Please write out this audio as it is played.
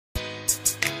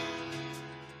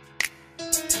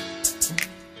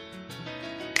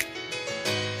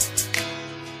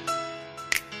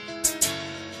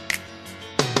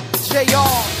JR.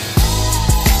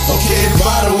 Okay, the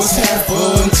bottle was half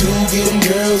full and two getting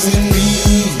girls in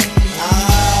me.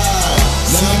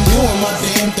 Now I'm doing my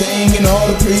damn thing and all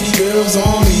the pretty girls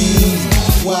on me.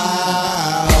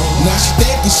 Wow. Now she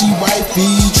thinking she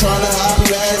wifey, tryna hop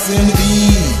her ass in the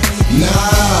beat.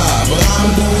 Nah, but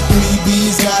I'ma do the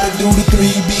 3B's, gotta do the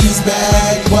 3B's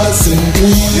bag, bustin'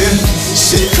 green.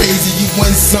 Shit crazy, you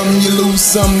win some, you lose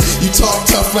some. You talk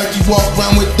tough like you walk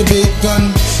around with the big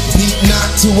gun. Beat not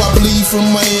to, I bleed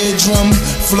from my eardrum.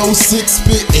 Flow 6,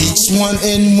 spit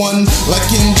H1N1. Like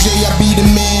MJ, I be the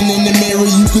man in the mirror.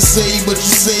 You can say what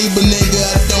you say, but nigga,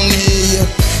 I don't hear ya.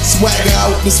 Swagger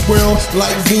out this world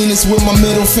like Venus with my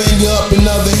middle finger up,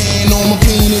 another hand on my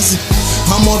penis.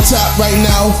 I'm on top right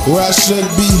now, where I should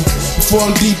be. Before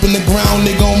I'm deep in the ground,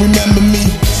 they gon' remember me.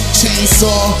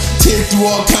 Chainsaw, tear through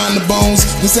all kind of bones.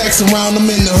 This axe around them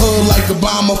in the hood like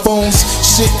Obama phones.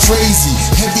 Shit crazy,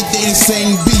 every day the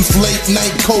same beef. Late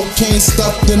night cocaine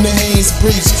stuffed in the Hanes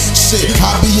briefs. Shit,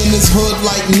 I be in this hood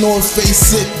like North Face.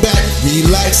 Sit back,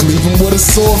 relax, leave him with a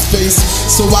sore face.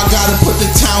 So I gotta put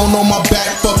the town on my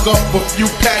back. Fuck up a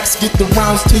few packs, get the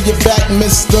rounds to your back,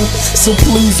 mister. So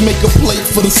please make a plate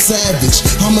for the savage.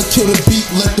 I'ma kill the beat,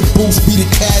 let the booth be the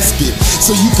casket.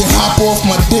 So you can hop off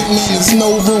my dick, man, there's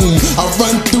no room. I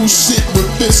run through shit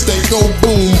with fists that go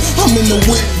boom. I'm in the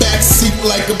whip back seat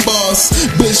like a boss.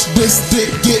 Bitch, this dick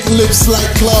get lips like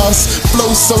gloss.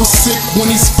 Flow so sick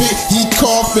when he spit, he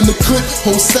cough in the clip.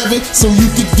 Hold 7 so you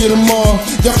could get him all.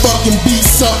 Y'all fucking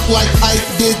beats up like Ike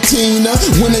did Tina.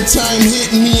 Winter time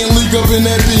hit me and leak up in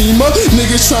that beamer.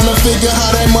 Niggas tryna figure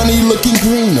how that money looking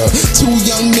greener. Two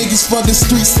young niggas for the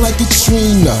streets like a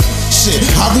Trina. Shit,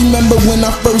 I remember when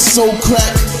I first sold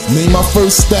crack. Made my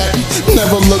first stack,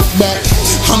 never look back.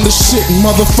 I'm the shit,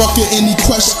 motherfucker, any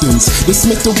questions? The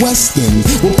Smith & Weston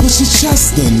will push your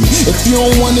chest in. If you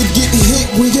don't wanna get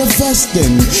hit with your vest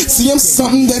in. See, I'm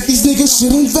something that these niggas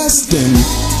should invest in.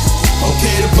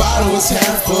 Okay, the bottle is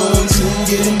half full, two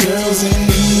getting girls in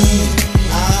me.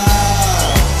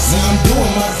 Now I'm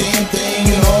doing my damn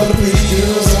thing and all the pretty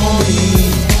girls on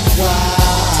me.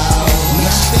 Wow.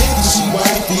 Now she thinking she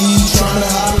wifey, tryna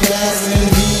hop her ass in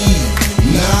the beat.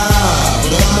 Nah,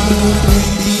 but I'ma do the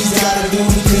 3B's, gotta do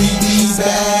the 3B's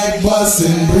bag,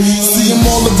 bustin' breathe. See, I'm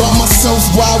all about myself,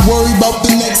 why worry about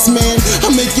the next man? I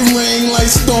make it rain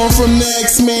like Storm from the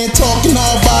X-Man. Talking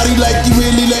hard body like you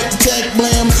really let the tech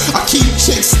blam. I keep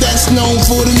chicks that's known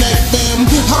for the neck fam.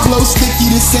 I blow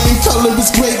sticky, the same color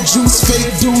as grape juice.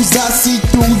 Fake dudes, I see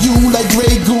through you like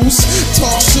Grey Goose.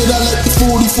 Talk shit, I let the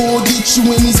 44 get you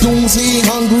in these goons. Here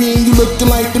hungry and you looking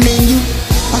like the menu.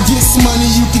 I get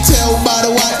money, you can tell by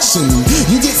the watching.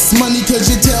 You get money cause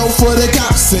you tell for the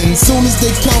cops. And soon as they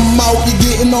come out, you're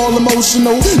getting all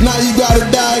emotional. Now you gotta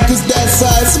die cause that's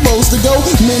how it's supposed to go.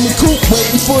 I'm in the coop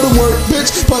waiting for the work,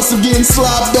 bitch. Plus I'm getting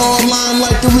slobbed online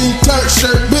like a retard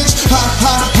shirt, bitch. Ha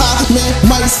ha ha, man,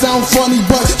 might sound funny,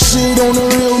 but shit on the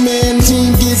real, man,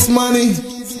 team gets money.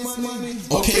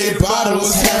 Okay, the bottle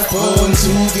was half full and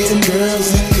two getting girls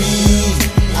in me.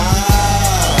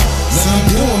 Now I'm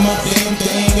doing my damn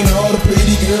thing and all the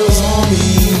pretty girls on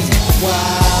me.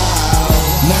 Wow.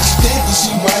 Now she thinking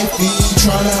she wifey,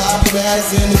 tryna hop her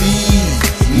ass in the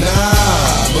beat. Nah,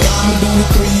 but I'ma do the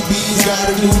 3B's,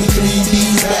 gotta do the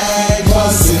 3B's back.